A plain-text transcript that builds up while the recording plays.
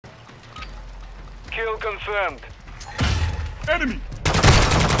kill confirmed. Enemy!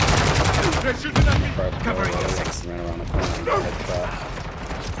 They're shooting at me! Covering the 6. Ran around the corner.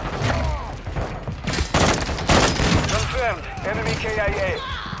 Confirmed. Enemy KIA.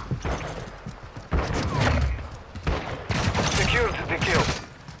 Secured the kill.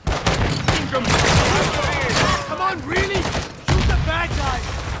 Come on, really? Shoot the bad guy!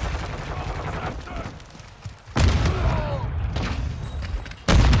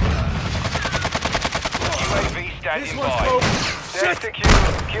 UAV standing by. close. They're secure.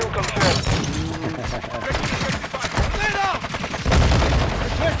 Kill confirmed. Let up!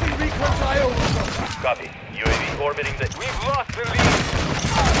 Requesting recon flyover. Copy. UAV orbiting the... We've lost the lead.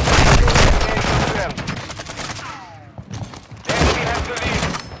 Confirmed. Enemy has the lead.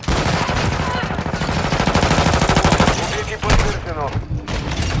 Убейте подтверждено.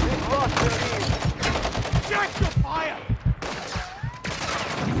 We've lost the lead. Jack your fire!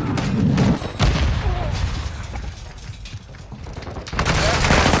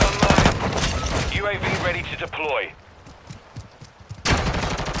 UAV ready to deploy.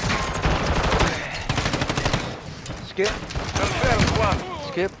 Skip. Confirmed one.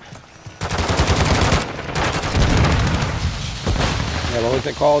 Skip. Yeah, what was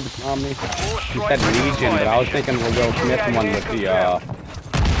it called, Omni? You said Legion, but I was thinking of the Will Smith one with the,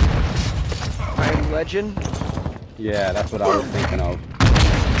 I'm Legend. yeah, that's what I was thinking of.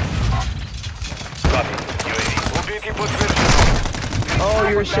 Copy. UAV. Убейте подтверждено. Oh,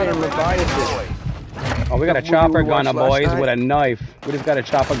 you're saying Leviathan. Oh, we got a What we chopper watched gunner, last boys, night? with a knife. We just got a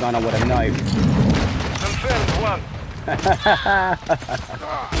chopper gunner with a knife. Confirmed one.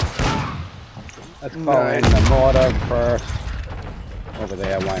 Let's call in the mortar first. Over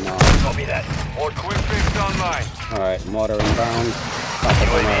there, why not? Copy that. Or quick fix online. Alright, mortar inbound. Chopper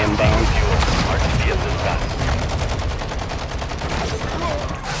gunner inbound. Fuel. RTB at this time.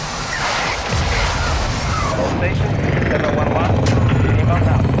 All stations, 711. Inbound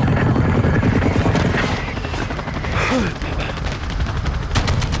now.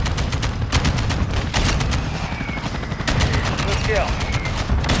 Good kill.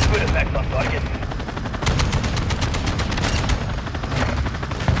 Good effects on target.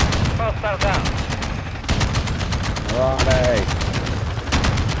 Hostile down. Where are they?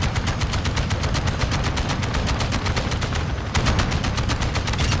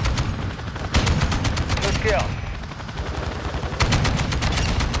 Good kill.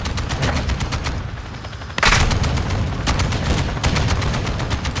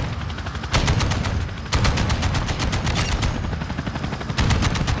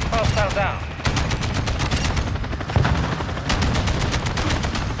 Hostile down.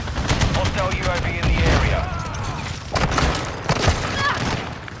 Hostile UAV in the area.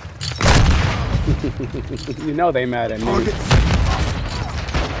 You know they mad at me.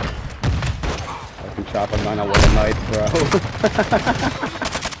 Fucking chopper gunner with a knife, bro.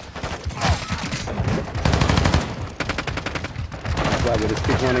 That's why we just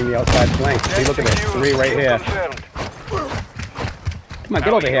keep running the outside flank. See, look at this. 3 right here. Confirmed. Come on,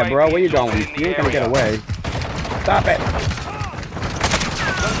 get over here, bro. Where you going? You ain't gonna get away. Stop it.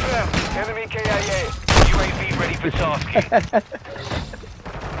 Confirmed. Enemy KIA. UAV ready for tasking.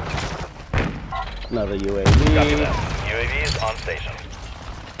 Another Copy UAV. that. UAV is on station.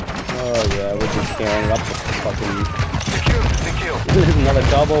 Oh yeah, we're just scaring it up the fucking... Secure the kill. Another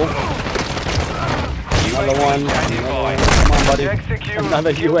double. Another one. Standing Another by. one. Come on, buddy. Check secure.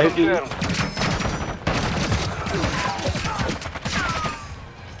 Another Kill UAV. confirmed.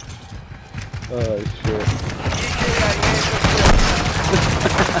 Oh shit.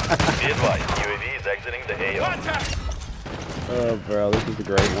 Be advised. UAV is exiting the AO. Oh bro, this is a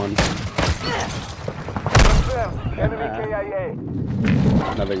great one. Confirmed. Enemy KIA.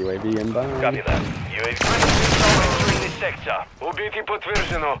 Another UAV inbound. Copy that. UAV. Entering this sector. Убейте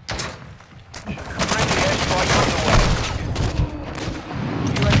подтверждено. Friendly airstrike underway.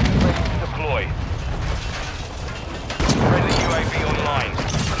 UAV ready to deploy. Friendly UAV online.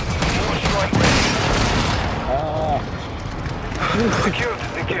 More strike ready. Ah. Secured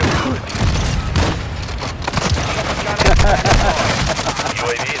the kill.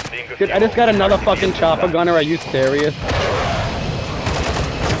 UAV is being Dude, I just got another fucking chopper gunner. Are you serious?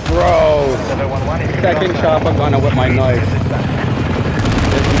 Bro. Second chopper gunner with my knife.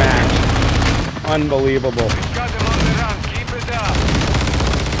 This match. Unbelievable. Got them on the run. Keep it up.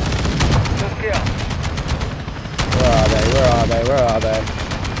 Good kill. Where are they? Where are they? Where are they?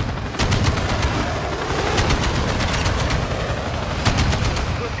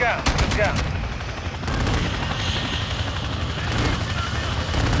 Good go. Good go.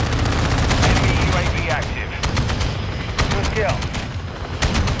 Enemy UAV active. Good kill.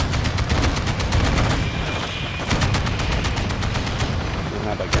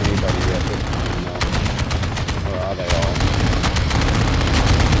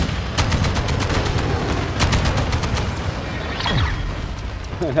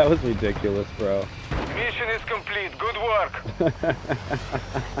 That was ridiculous, bro. Mission is complete. Good work.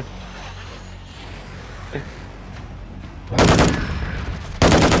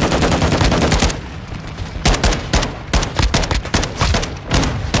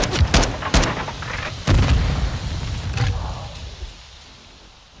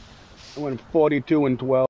 I went 42 and 12.